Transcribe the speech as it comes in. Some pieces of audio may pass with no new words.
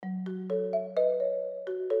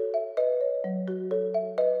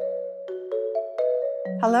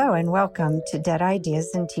Hello and welcome to Dead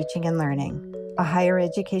Ideas in Teaching and Learning, a higher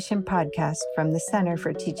education podcast from the Center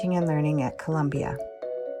for Teaching and Learning at Columbia.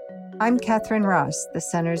 I'm Catherine Ross, the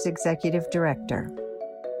Center's Executive Director.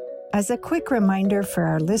 As a quick reminder for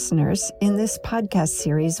our listeners, in this podcast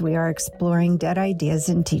series, we are exploring dead ideas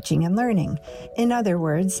in teaching and learning. In other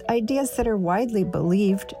words, ideas that are widely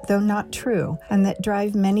believed, though not true, and that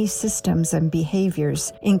drive many systems and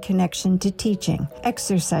behaviors in connection to teaching,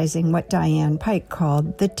 exercising what Diane Pike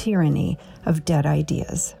called the tyranny of dead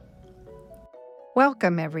ideas.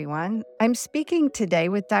 Welcome, everyone. I'm speaking today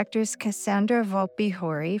with Drs. Cassandra Volpe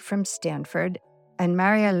Horii from Stanford and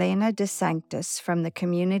Marielena DeSanctis from the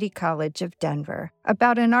Community College of Denver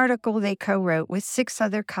about an article they co-wrote with 6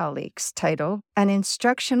 other colleagues titled An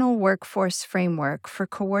Instructional Workforce Framework for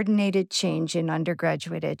Coordinated Change in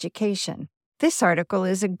Undergraduate Education. This article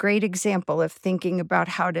is a great example of thinking about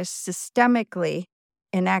how to systemically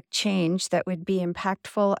enact change that would be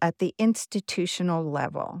impactful at the institutional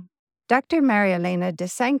level. Dr. Marielena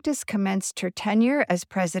DeSanctis commenced her tenure as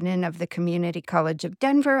president of the Community College of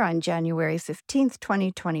Denver on January 15,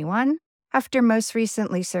 2021, after most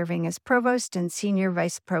recently serving as provost and senior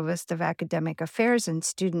vice provost of academic affairs and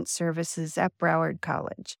student services at Broward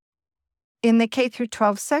College. In the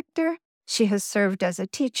K-12 sector, she has served as a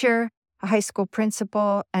teacher, a high school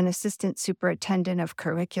principal, and assistant superintendent of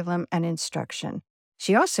curriculum and instruction.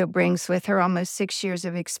 She also brings with her almost 6 years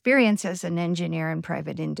of experience as an engineer in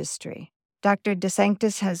private industry. Dr.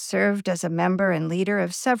 DeSanctis has served as a member and leader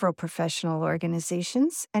of several professional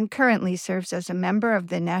organizations and currently serves as a member of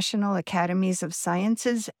the National Academies of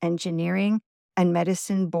Sciences, Engineering, and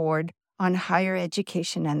Medicine Board on Higher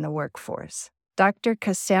Education and the Workforce. Dr.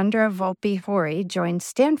 Cassandra Volpe Horii joined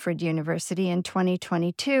Stanford University in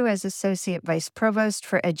 2022 as Associate Vice Provost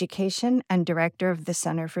for Education and Director of the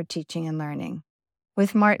Center for Teaching and Learning.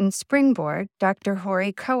 With Martin Springborg, Dr.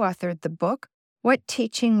 Horii co-authored the book, What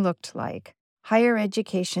Teaching Looked Like, Higher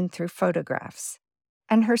Education Through Photographs.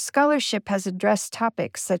 And her scholarship has addressed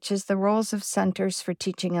topics such as the roles of centers for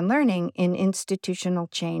teaching and learning in institutional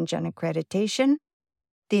change and accreditation,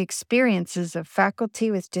 the experiences of faculty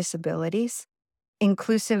with disabilities,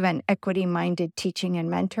 inclusive and equity-minded teaching and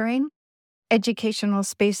mentoring, educational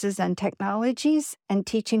spaces and technologies, and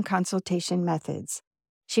teaching consultation methods.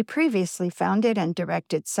 She previously founded and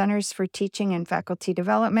directed Centers for Teaching and Faculty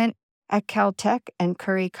Development at Caltech and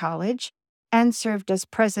Curry College, and served as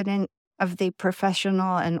president of the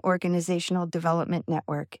Professional and Organizational Development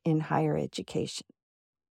Network in Higher Education.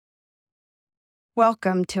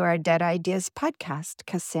 Welcome to our Dead Ideas podcast,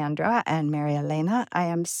 Cassandra and Marielena. I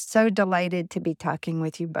am so delighted to be talking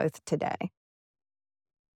with you both today.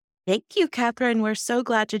 Thank you, Catherine. We're so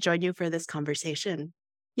glad to join you for this conversation.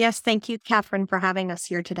 Yes, thank you, Catherine, for having us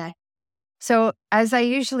here today. So, as I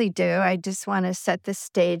usually do, I just want to set the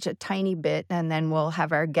stage a tiny bit, and then we'll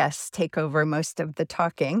have our guests take over most of the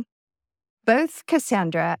talking. Both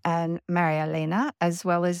Cassandra and Marielena, as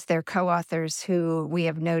well as their co-authors who we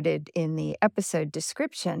have noted in the episode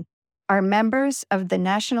description, are members of the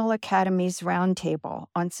National Academy's Roundtable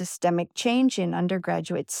on Systemic Change in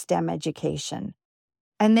Undergraduate STEM Education.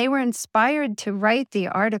 And they were inspired to write the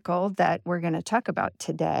article that we're going to talk about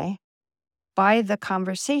today by the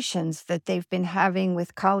conversations that they've been having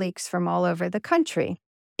with colleagues from all over the country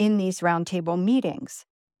in these roundtable meetings.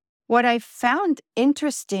 What I found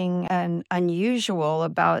interesting and unusual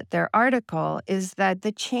about their article is that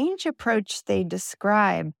the change approach they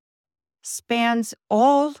describe spans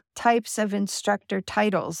all types of instructor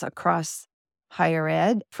titles across higher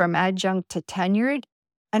ed, from adjunct to tenured,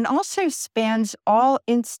 and also spans all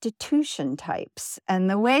institution types. And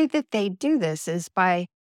the way that they do this is by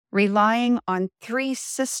relying on 3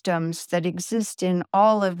 systems that exist in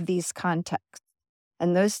all of these contexts.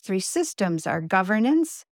 And those 3 systems are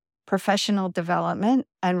governance, professional development,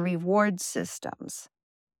 and reward systems.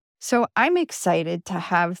 So I'm excited to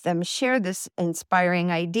have them share this inspiring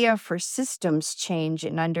idea for systems change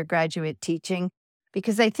in undergraduate teaching,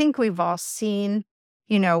 because I think we've all seen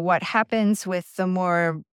what happens with the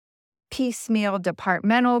more piecemeal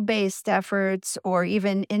departmental-based efforts or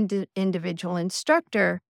even individual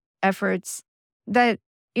instructor efforts that,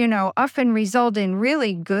 often result in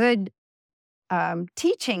really good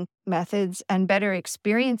teaching methods and better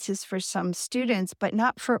experiences for some students, but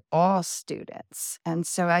not for all students. And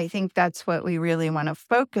so I think that's what we really want to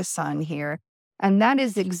focus on here. And that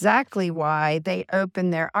is exactly why they open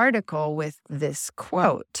their article with this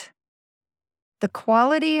quote. The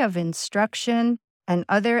quality of instruction and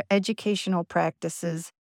other educational practices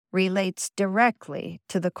relates directly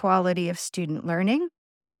to the quality of student learning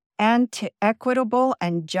and to equitable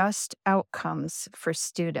and just outcomes for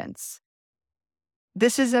students.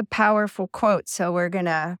 This is a powerful quote, so we're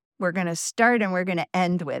gonna start and we're gonna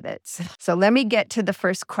end with it. So let me get to the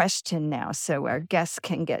first question now, so our guests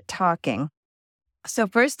can get talking. So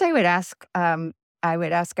first, I would ask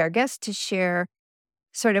our guests to share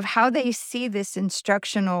sort of how they see this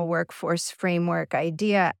instructional workforce framework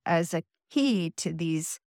idea as a key to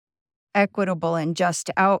these equitable and just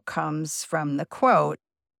outcomes from the quote.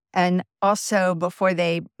 And also, before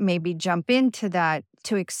they maybe jump into that,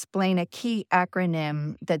 to explain a key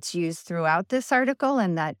acronym that's used throughout this article,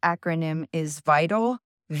 and that acronym is VITAL,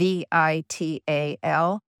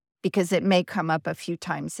 VITAL, because it may come up a few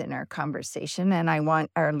times in our conversation, and I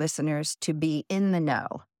want our listeners to be in the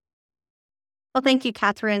know. Well, thank you,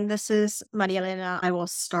 Catherine. This is Marielena. I will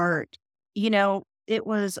start. It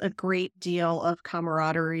was a great deal of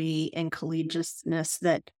camaraderie and collegiateness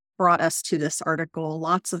that brought us to this article,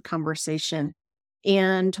 lots of conversation.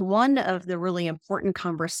 And one of the really important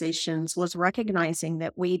conversations was recognizing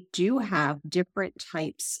that we do have different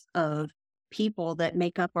types of people that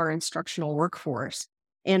make up our instructional workforce.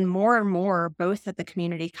 And more, both at the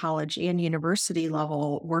community college and university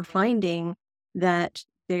level, we're finding that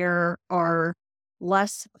there are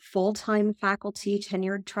less full-time faculty,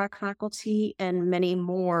 tenured track faculty, and many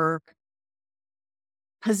more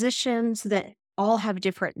positions that all have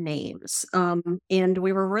different names. And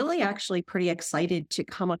we were really actually pretty excited to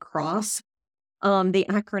come across the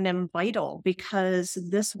acronym VITAL, because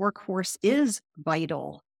this workforce is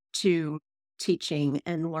vital to teaching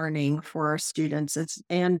and learning for our students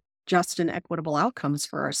and just and equitable outcomes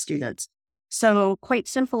for our students. So quite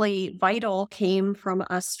simply, VITAL came from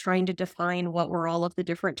us trying to define what were all of the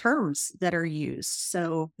different terms that are used.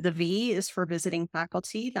 So the V is for visiting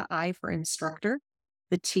faculty, the I for instructor,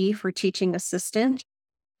 the T for teaching assistant,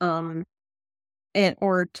 or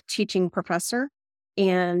teaching professor,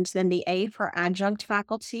 and then the A for adjunct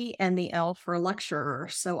faculty, and the L for lecturer.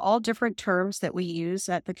 So all different terms that we use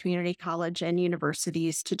at the community college and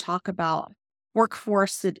universities to talk about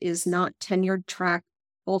workforce that is not tenured track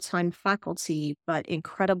full-time faculty, but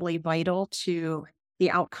incredibly vital to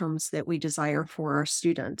the outcomes that we desire for our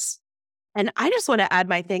students. And I just want to add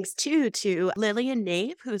my thanks too to Lillian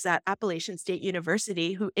Nave, who's at Appalachian State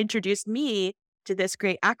University, who introduced me to this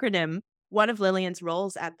great acronym. One of Lillian's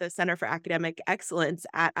roles at the Center for Academic Excellence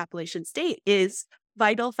at Appalachian State is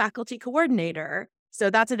Vital Faculty Coordinator.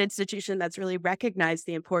 So that's an institution that's really recognized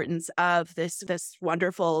the importance of this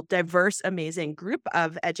wonderful, diverse, amazing group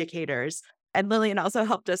of educators. And Lillian also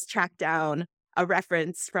helped us track down a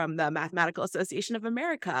reference from the Mathematical Association of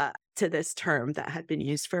America to this term that had been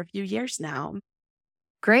used for a few years now.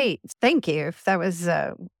 Great. Thank you. That was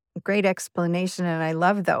a great explanation, and I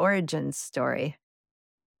love the origin story.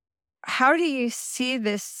 How do you see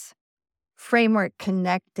this framework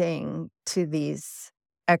connecting to these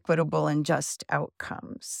equitable and just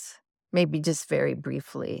outcomes? Maybe just very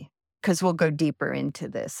briefly, because we'll go deeper into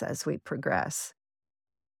this as we progress.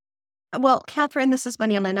 Well, Catherine, this is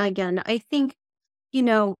Marielena again. I think,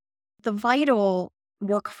 the vital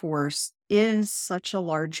workforce is such a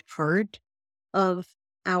large part of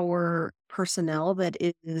our personnel that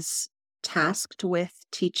is tasked with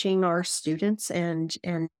teaching our students and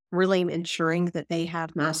really ensuring that they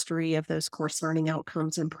have mastery of those course learning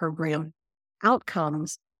outcomes and program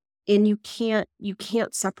outcomes. And you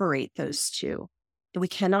can't separate those two. We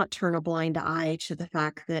cannot turn a blind eye to the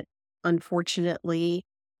fact that, unfortunately,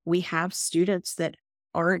 we have students that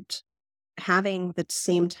aren't having the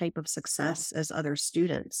same type of success as other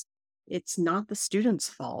students. It's not the student's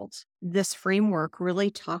fault. This framework really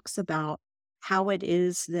talks about how it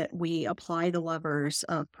is that we apply the levers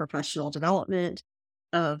of professional development,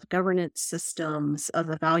 of governance systems, of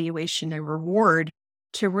evaluation and reward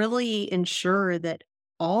to really ensure that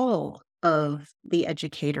all of the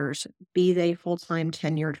educators, be they full-time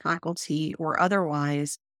tenured faculty or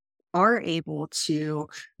otherwise, are able to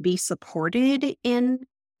be supported in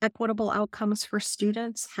equitable outcomes for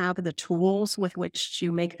students, have the tools with which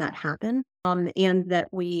to make that happen, and that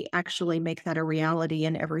we actually make that a reality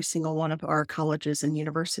in every single one of our colleges and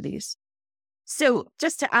universities. So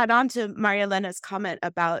just to add on to Marielena's comment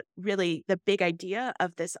about really the big idea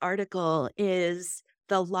of this article is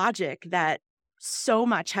the logic that so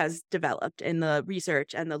much has developed in the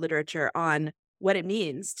research and the literature on what it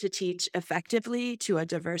means to teach effectively to a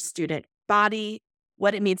diverse student body,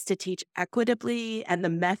 what it means to teach equitably, and the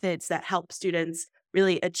methods that help students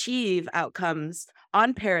really achieve outcomes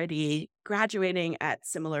on parity, graduating at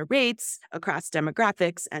similar rates across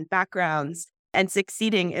demographics and backgrounds, and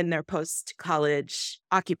succeeding in their post-college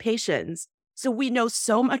occupations. So we know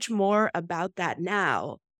so much more about that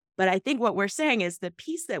now. But I think what we're saying is the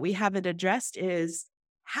piece that we haven't addressed is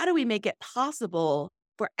how do we make it possible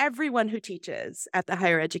for everyone who teaches at the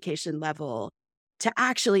higher education level to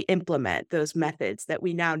actually implement those methods that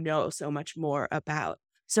we now know so much more about?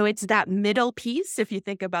 So it's that middle piece, if you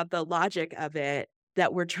think about the logic of it,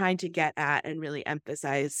 that we're trying to get at and really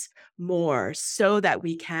emphasize more so that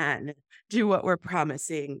we can do what we're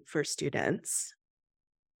promising for students.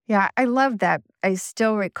 Yeah, I love that. I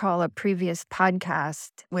still recall a previous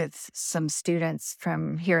podcast with some students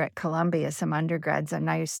from here at Columbia, some undergrads, and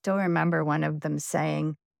I still remember one of them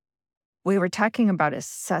saying, we were talking about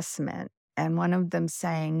assessment, and one of them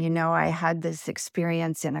saying, I had this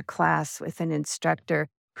experience in a class with an instructor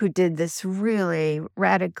who did this really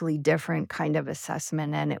radically different kind of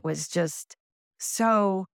assessment, and it was just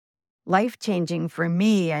so life-changing for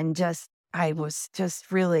me, and I was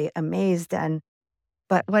just really amazed.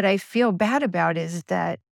 But what I feel bad about is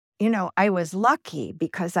that, I was lucky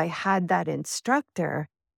because I had that instructor,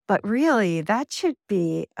 but really that should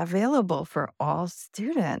be available for all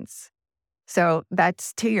students. So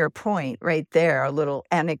that's to your point right there, a little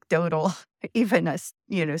anecdotal, even a,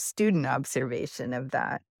 student observation of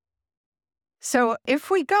that. So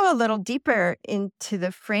if we go a little deeper into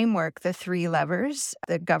the framework, the three levers,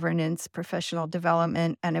 the governance, professional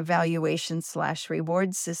development, and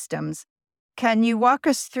evaluation/reward systems, can you walk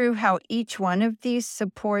us through how each one of these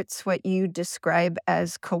supports what you describe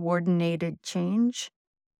as coordinated change?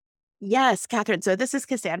 Yes, Catherine. So this is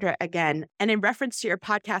Cassandra again. And in reference to your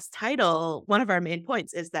podcast title, one of our main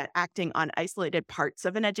points is that acting on isolated parts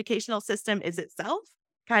of an educational system is itself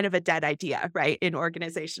kind of a dead idea, right, in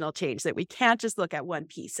organizational change, that we can't just look at one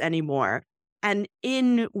piece anymore. And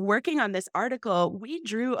in working on this article, we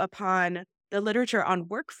drew upon the literature on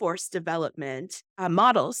workforce development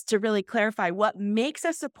models to really clarify what makes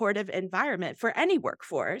a supportive environment for any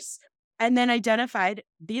workforce, and then identified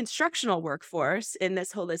the instructional workforce in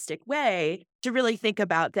this holistic way to really think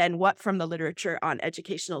about then what from the literature on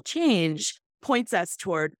educational change points us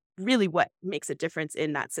toward really what makes a difference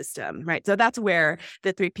in that system, right? So that's where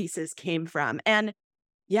the three pieces came from. And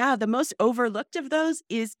yeah, the most overlooked of those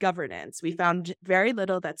is governance. We found very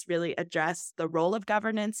little that's really addressed the role of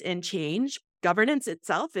governance in change. Governance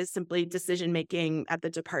itself is simply decision-making at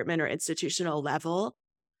the department or institutional level.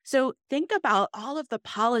 So think about all of the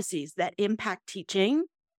policies that impact teaching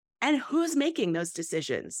and who's making those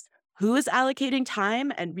decisions. Who is allocating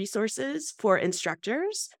time and resources for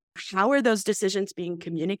instructors? How are those decisions being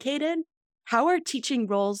communicated? How are teaching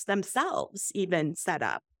roles themselves even set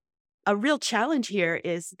up? A real challenge here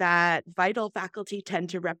is that vital faculty tend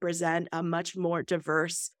to represent a much more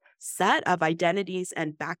diverse set of identities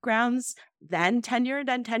and backgrounds than tenured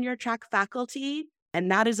and tenure track faculty. And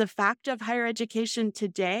that is a fact of higher education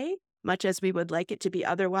today, much as we would like it to be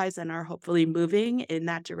otherwise and are hopefully moving in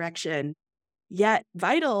that direction. Yet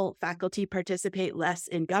vital faculty participate less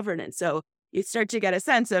in governance. So you start to get a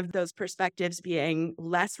sense of those perspectives being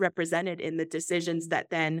less represented in the decisions that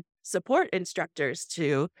then support instructors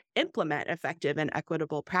to implement effective and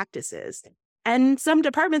equitable practices. And some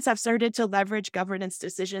departments have started to leverage governance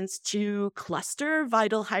decisions to cluster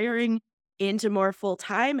vital hiring into more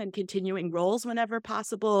full-time and continuing roles whenever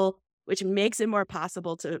possible, which makes it more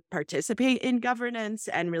possible to participate in governance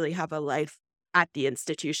and really have a life at the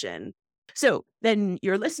institution. So then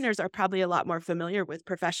your listeners are probably a lot more familiar with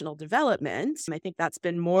professional development. I think that's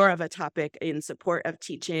been more of a topic in support of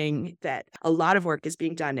teaching that a lot of work is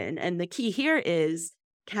being done in. And the key here is,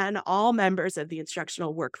 can all members of the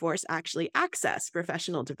instructional workforce actually access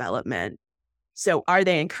professional development? So are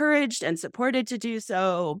they encouraged and supported to do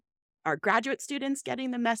so? Are graduate students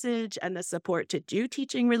getting the message and the support to do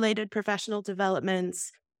teaching-related professional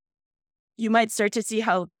developments? You might start to see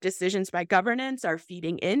how decisions by governance are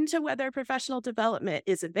feeding into whether professional development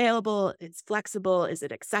is available, it's flexible, is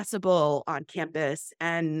it accessible on campus,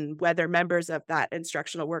 and whether members of that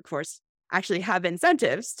instructional workforce actually have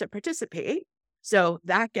incentives to participate. So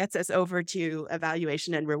that gets us over to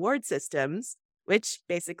evaluation and reward systems, which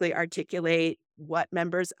basically articulate what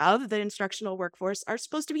members of the instructional workforce are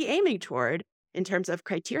supposed to be aiming toward in terms of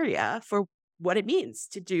criteria for what it means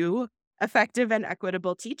to do effective and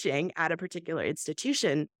equitable teaching at a particular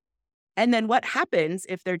institution. And then what happens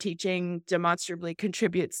if their teaching demonstrably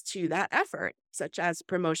contributes to that effort, such as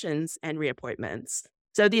promotions and reappointments.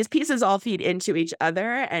 So these pieces all feed into each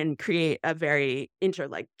other and create a very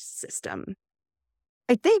interlinked system.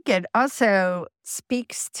 I think it also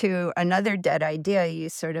speaks to another dead idea. You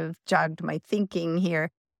sort of jogged my thinking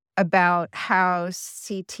here about how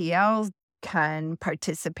CTLs can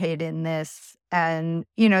participate in this. And,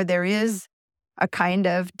 there is a kind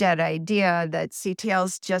of dead idea that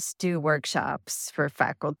CTLs just do workshops for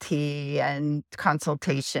faculty and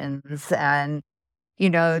consultations and,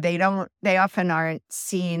 they often aren't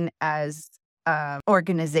seen as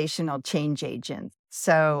organizational change agents.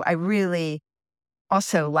 So I really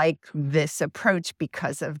also like this approach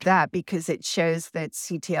because of that, because it shows that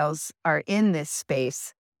CTLs are in this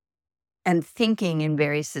space and thinking in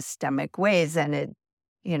very systemic ways. And it,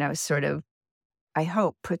 sort of, I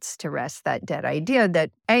hope, puts to rest that dead idea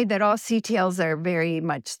that all CTLs are very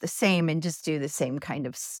much the same and just do the same kind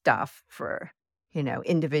of stuff for,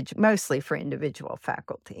 mostly for individual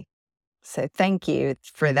faculty. So thank you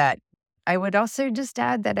for that. I would also just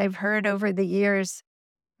add that I've heard over the years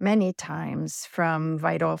many times from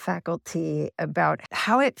Vital faculty about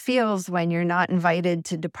how it feels when you're not invited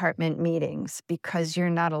to department meetings because you're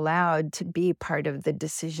not allowed to be part of the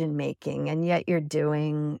decision making, and yet you're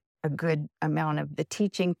doing a good amount of the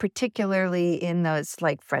teaching, particularly in those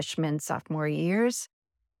like freshman, sophomore years.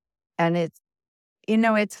 And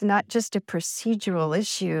it's not just a procedural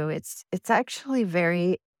issue. It's actually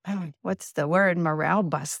very, what's the word, morale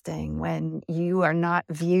busting when you are not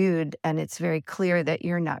viewed, and it's very clear that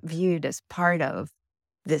you're not viewed as part of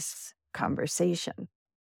this conversation.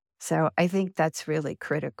 So I think that's really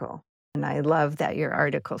critical. And I love that your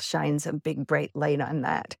article shines a big, bright light on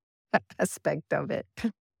that aspect of it.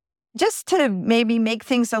 Just to maybe make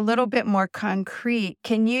things a little bit more concrete,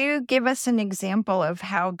 can you give us an example of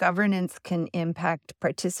how governance can impact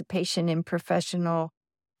participation in professional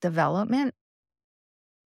development?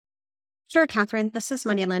 Sure, Catherine. This is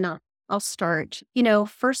Marielena. I'll start.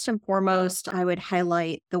 First and foremost, I would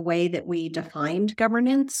highlight the way that we defined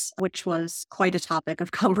governance, which was quite a topic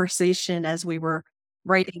of conversation as we were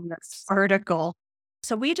writing this article.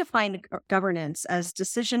 So we defined governance as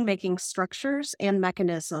decision-making structures and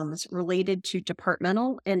mechanisms related to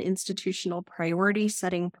departmental and institutional priority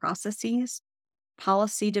setting processes,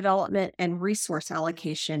 policy development, and resource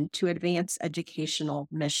allocation to advance educational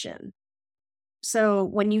mission. So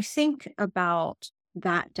when you think about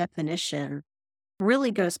that definition, really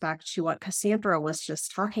goes back to what Cassandra was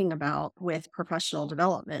just talking about with professional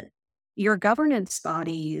development. Your governance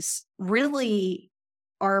bodies really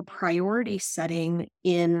are priority setting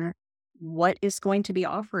in what is going to be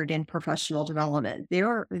offered in professional development.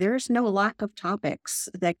 There's no lack of topics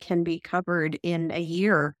that can be covered in a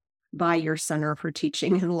year by your Center for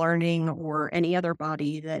Teaching and Learning or any other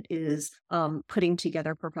body that is putting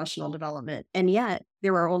together professional development. And yet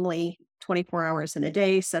there are only 24 hours in a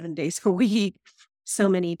day, 7 days a week, so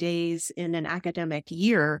many days in an academic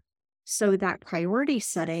year. So that priority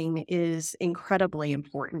setting is incredibly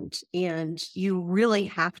important. And you really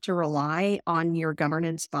have to rely on your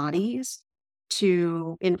governance bodies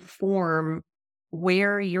to inform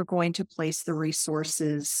where you're going to place the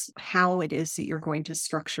resources, how it is that you're going to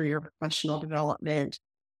structure your professional development,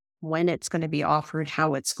 when it's going to be offered,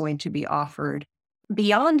 how it's going to be offered.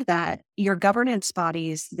 Beyond that, your governance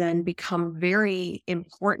bodies then become very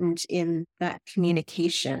important in that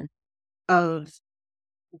communication of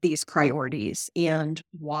these priorities and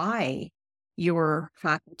why your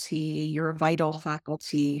faculty, your vital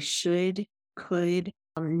faculty could,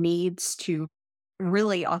 needs to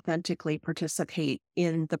really authentically participate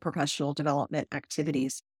in the professional development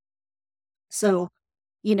activities. So,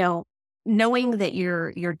 knowing that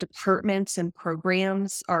your departments and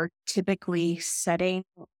programs are typically setting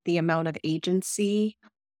the amount of agency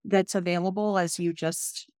that's available, as you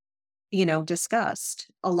just discussed,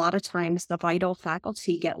 a lot of times the vital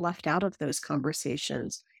faculty get left out of those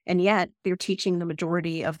conversations. And yet they're teaching the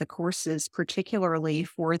majority of the courses, particularly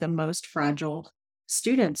for the most fragile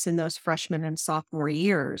students in those freshman and sophomore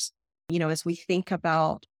years. As we think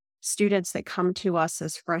about students that come to us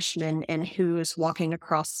as freshmen and who is walking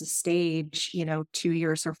across the stage, 2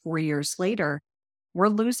 years or 4 years later, we're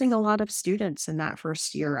losing a lot of students in that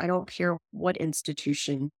first year. I don't care what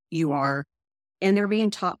institution you are. And they're being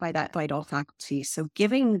taught by that vital faculty. So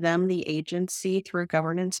giving them the agency through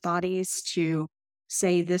governance bodies to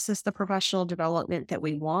say, this is the professional development that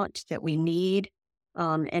we want, that we need,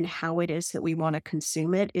 and how it is that we want to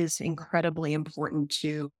consume it is incredibly important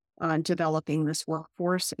to developing this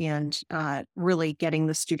workforce and really getting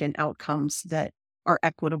the student outcomes that are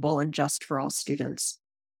equitable and just for all students.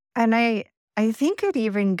 And I think it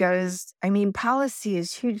even goes, policy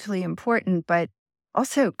is hugely important, but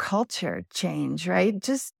also culture change, right?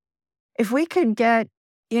 Just if we could get,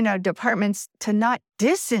 departments to not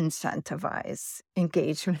disincentivize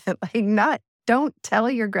engagement, don't tell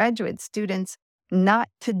your graduate students not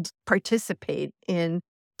to participate in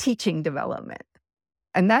teaching development.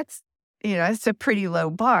 And that's, it's a pretty low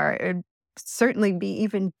bar. It'd certainly be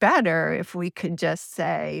even better if we could just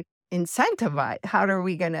say, incentivize. How are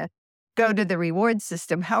we going to go to the reward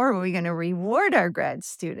system? How are we going to reward our grad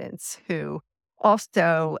students who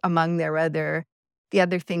also among the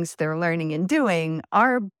other things they're learning and doing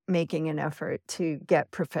are making an effort to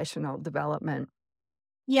get professional development.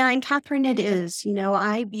 Yeah, and Catherine, it is.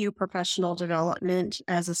 I view professional development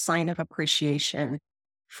as a sign of appreciation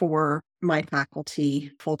for my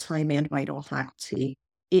faculty, full-time and vital faculty.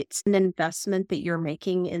 It's an investment that you're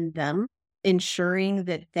making in them, ensuring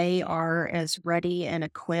that they are as ready and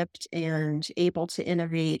equipped and able to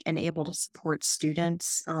innovate and able to support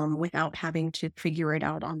students without having to figure it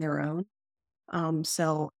out on their own.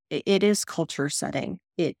 So it is culture setting.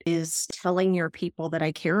 It is telling your people that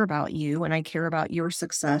I care about you and I care about your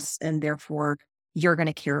success, and therefore you're going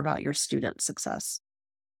to care about your student success.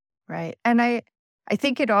 Right. And I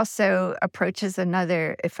think it also approaches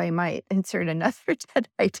another, if I might insert another TED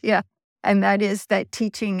idea, and that is that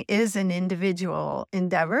teaching is an individual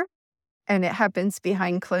endeavor and it happens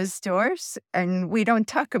behind closed doors and we don't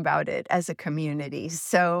talk about it as a community.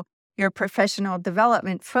 So your professional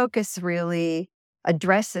development focus really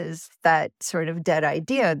addresses that sort of dead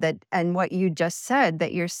idea and what you just said,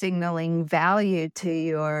 that you're signaling value to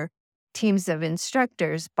your teams of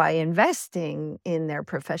instructors by investing in their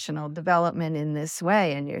professional development in this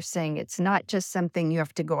way. And you're saying it's not just something you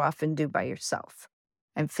have to go off and do by yourself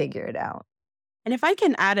and figure it out. And if I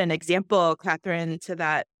can add an example, Catherine, to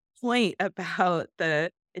that point about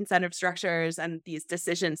the incentive structures and these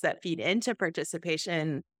decisions that feed into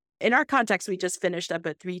participation, in our context, we just finished up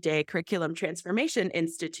a 3-day curriculum transformation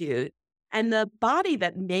institute. And the body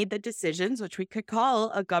that made the decisions, which we could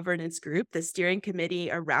call a governance group, the steering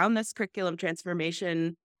committee around this curriculum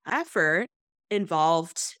transformation effort,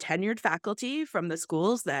 involved tenured faculty from the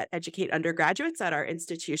schools that educate undergraduates at our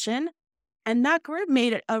institution. And that group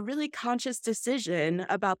made a really conscious decision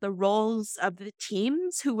about the roles of the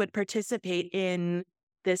teams who would participate in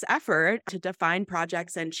this effort to define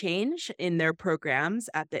projects and change in their programs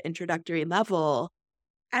at the introductory level,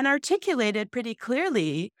 and articulated pretty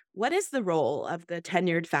clearly what is the role of the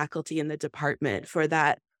tenured faculty in the department for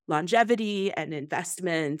that longevity and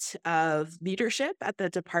investment of leadership at the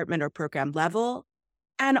department or program level,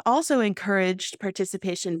 and also encouraged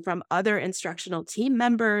participation from other instructional team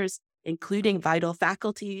members, including vital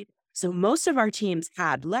faculty. So most of our teams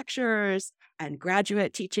had lecturers and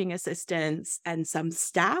graduate teaching assistants and some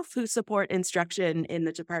staff who support instruction in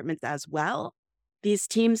the departments as well. These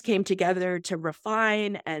teams came together to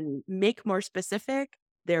refine and make more specific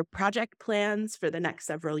their project plans for the next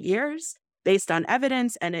several years based on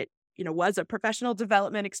evidence. And it, was a professional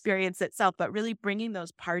development experience itself, but really bringing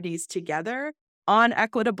those parties together on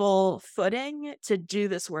equitable footing to do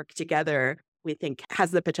this work together, we think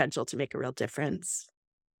has the potential to make a real difference.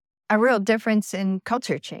 A real difference in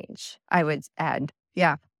culture change, I would add.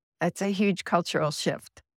 Yeah, that's a huge cultural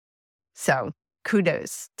shift. So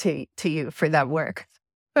kudos to you for that work.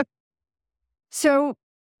 So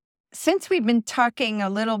since we've been talking a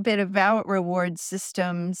little bit about reward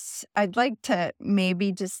systems, I'd like to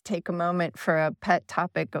maybe just take a moment for a pet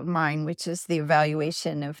topic of mine, which is the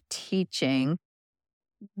evaluation of teaching.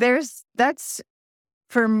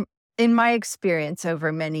 In my experience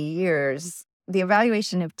over many years, the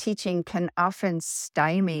evaluation of teaching can often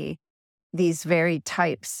stymie these very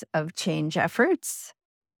types of change efforts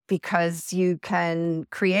because you can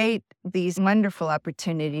create these wonderful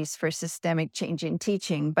opportunities for systemic change in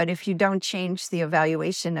teaching. But if you don't change the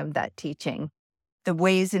evaluation of that teaching, the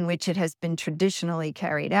ways in which it has been traditionally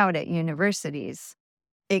carried out at universities,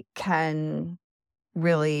 it can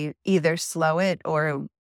really either slow it or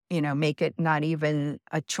make it not even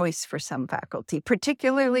a choice for some faculty,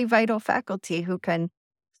 particularly vital faculty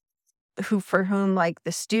for whom like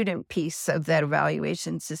the student piece of that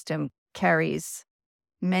evaluation system carries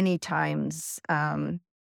many times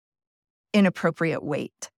inappropriate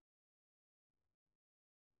weight.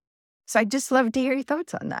 So I'd just love to hear your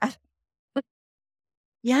thoughts on that.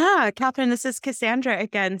 Yeah, Catherine, this is Cassandra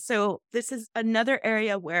again. So this is another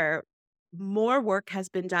area where more work has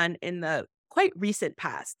been done in the quite recent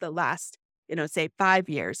past, the last, say 5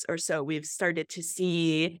 years or so. We've started to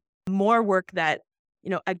see more work that,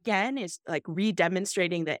 again, is like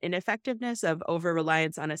re-demonstrating the ineffectiveness of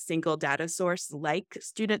over-reliance on a single data source like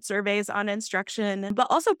student surveys on instruction, but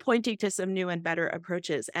also pointing to some new and better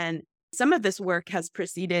approaches. And some of this work has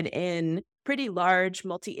proceeded in pretty large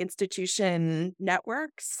multi-institution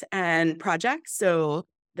networks and projects. So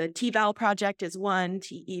the TVAL project is one,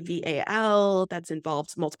 TEVAL, that's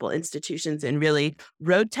involved multiple institutions in really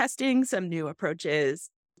road testing some new approaches.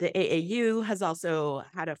 The AAU has also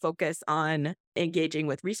had a focus on engaging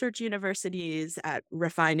with research universities at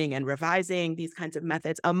refining and revising these kinds of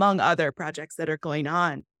methods, among other projects that are going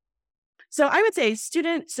on. So I would say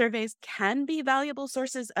student surveys can be valuable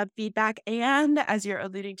sources of feedback. And as you're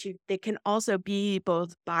alluding to, they can also be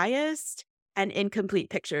both biased and incomplete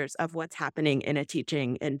pictures of what's happening in a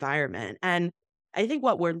teaching environment. And I think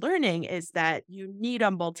what we're learning is that you need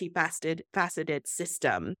a faceted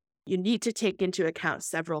system. You need to take into account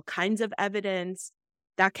several kinds of evidence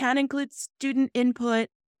that can include student input,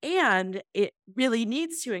 and it really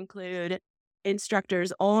needs to include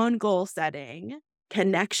instructors' own goal setting,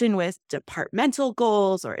 connection with departmental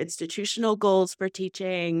goals or institutional goals for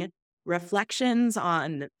teaching, reflections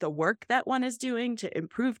on the work that one is doing to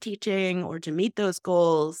improve teaching or to meet those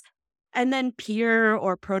goals, and then peer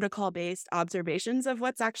or protocol based observations of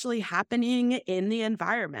what's actually happening in the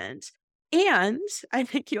environment. And I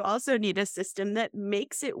think you also need a system that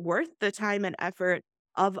makes it worth the time and effort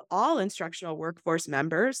of all instructional workforce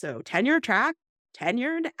members, so tenure track,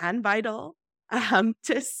 tenured and vital,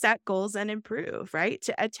 to set goals and improve, right?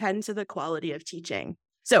 To attend to the quality of teaching.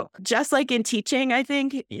 So just like in teaching, I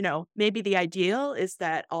think, maybe the ideal is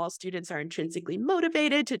that all students are intrinsically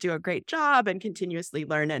motivated to do a great job and continuously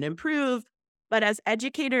learn and improve. But as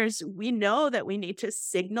educators, we know that we need to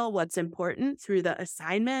signal what's important through the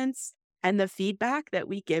assignments and the feedback that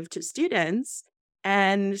we give to students.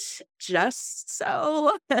 And just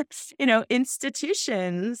so,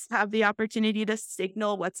 institutions have the opportunity to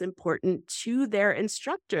signal what's important to their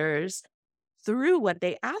instructors through what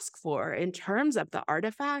they ask for in terms of the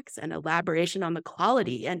artifacts and elaboration on the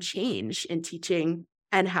quality and change in teaching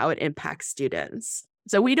and how it impacts students.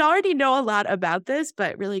 So we'd already know a lot about this,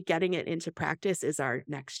 but really getting it into practice is our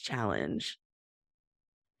next challenge.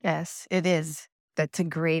 Yes, it is. That's a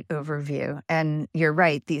great overview. And you're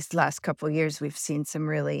right. These last couple of years, we've seen some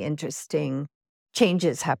really interesting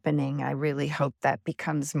changes happening. I really hope that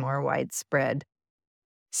becomes more widespread.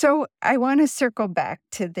 So I want to circle back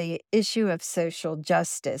to the issue of social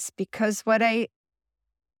justice, because what I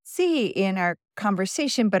see in our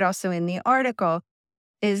conversation, but also in the article,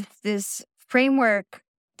 is this framework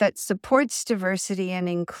that supports diversity and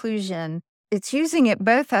inclusion. It's using it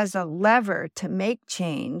both as a lever to make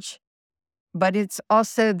change, but it's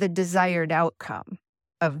also the desired outcome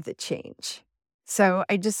of the change. So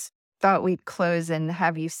I just thought we'd close and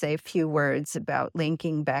have you say a few words about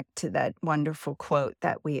linking back to that wonderful quote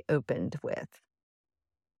that we opened with.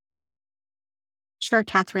 Sure,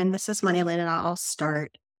 Catherine, this is Marielena. I'll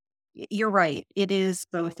start. You're right. It is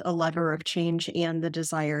both a lever of change and the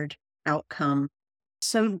desired outcome.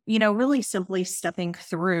 So, really simply stepping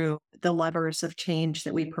through the levers of change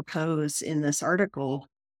that we propose in this article,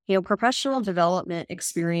 professional development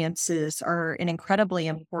experiences are an incredibly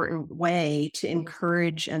important way to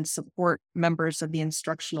encourage and support members of the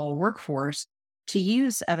instructional workforce to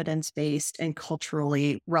use evidence-based and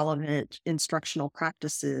culturally relevant instructional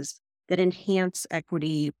practices that enhance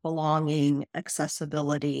equity, belonging,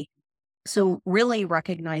 accessibility. So really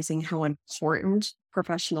recognizing how important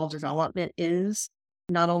professional development is,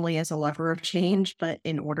 not only as a lever of change, but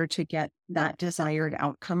in order to get that desired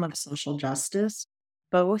outcome of social justice,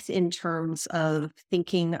 both in terms of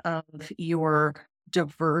thinking of your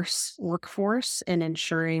diverse workforce and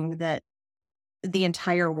ensuring that the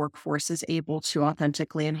entire workforce is able to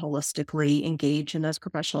authentically and holistically engage in those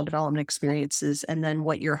professional development experiences, and then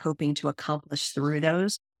what you're hoping to accomplish through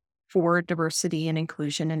those for diversity and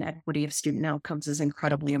inclusion and equity of student outcomes is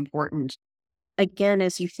incredibly important. Again,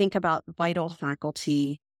 as you think about vital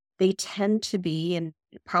faculty, they tend to be, and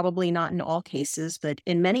probably not in all cases, but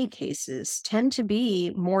in many cases, tend to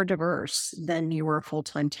be more diverse than your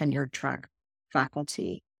full-time tenured track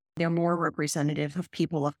faculty. They're more representative of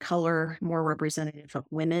people of color, more representative of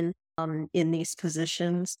women in these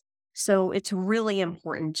positions. So it's really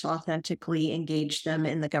important to authentically engage them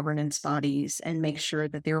in the governance bodies and make sure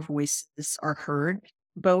that their voices are heard,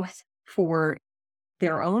 both for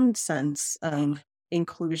their own sense of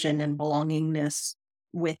inclusion and belongingness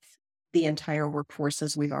with the entire workforce,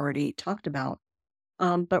 as we've already talked about,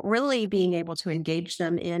 but really being able to engage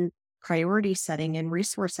them in priority setting and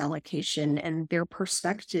resource allocation. And their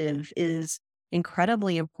perspective is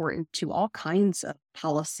incredibly important to all kinds of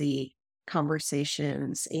policy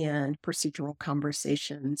conversations and procedural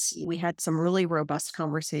conversations. We had some really robust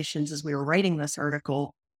conversations as we were writing this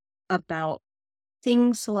article about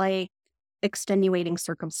things like extenuating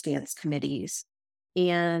circumstance committees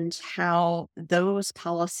and how those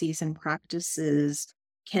policies and practices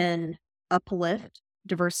can uplift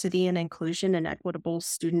diversity and inclusion and equitable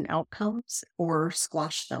student outcomes or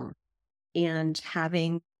squash them. And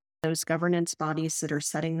having those governance bodies that are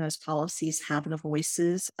setting those policies have the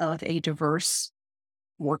voices of a diverse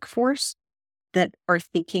workforce that are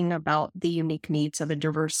thinking about the unique needs of a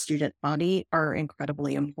diverse student body are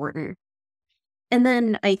incredibly important. And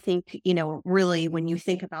then I think, really when you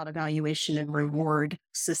think about evaluation and reward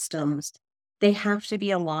systems, they have to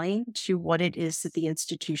be aligned to what it is that the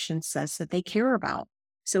institution says that they care about.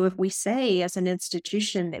 So if we say as an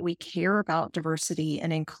institution that we care about diversity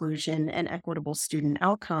and inclusion and equitable student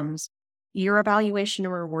outcomes, your evaluation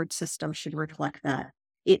and reward system should reflect that.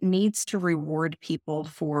 It needs to reward people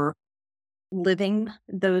for living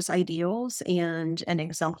those ideals and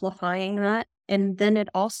exemplifying that. And then it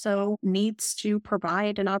also needs to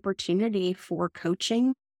provide an opportunity for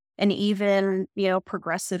coaching and even,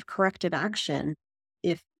 progressive corrective action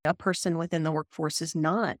if a person within the workforce is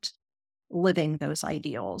not living those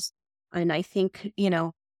ideals. And I think,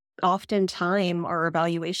 oftentimes our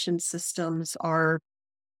evaluation systems are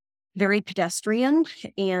very pedestrian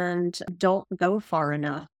and don't go far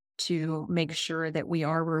enough to make sure that we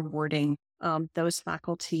are rewarding those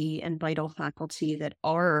faculty and vital faculty that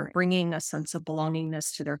are bringing a sense of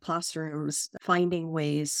belongingness to their classrooms, finding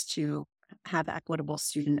ways to have equitable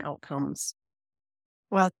student outcomes.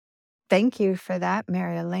 Well, thank you for that,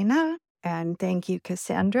 Marielena. And thank you,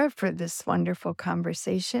 Cassandra, for this wonderful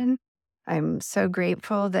conversation. I'm so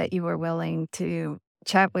grateful that you were willing to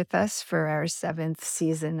chat with us for our 7th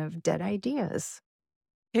season of Dead Ideas.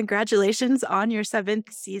 Congratulations on your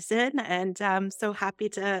 7th season, and I'm so happy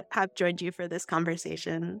to have joined you for this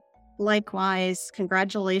conversation. Likewise,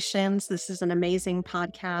 congratulations. This is an amazing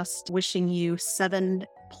podcast. Wishing you 7+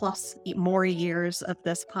 more years of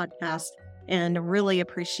this podcast, and really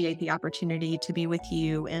appreciate the opportunity to be with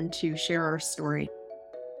you and to share our story.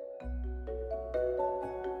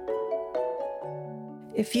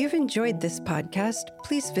 If you've enjoyed this podcast,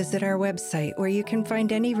 please visit our website where you can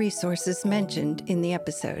find any resources mentioned in the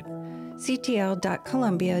episode,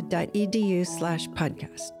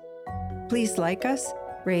 ctl.columbia.edu/podcast. Please like us,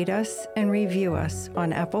 rate us, and review us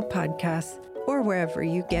on Apple Podcasts or wherever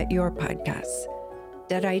you get your podcasts.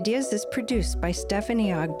 Dead Ideas is produced by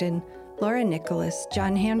Stephanie Ogden, Laura Nicholas,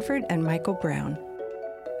 John Hanford, and Michael Brown.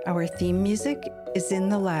 Our theme music is In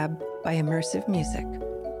the Lab by Immersive Music.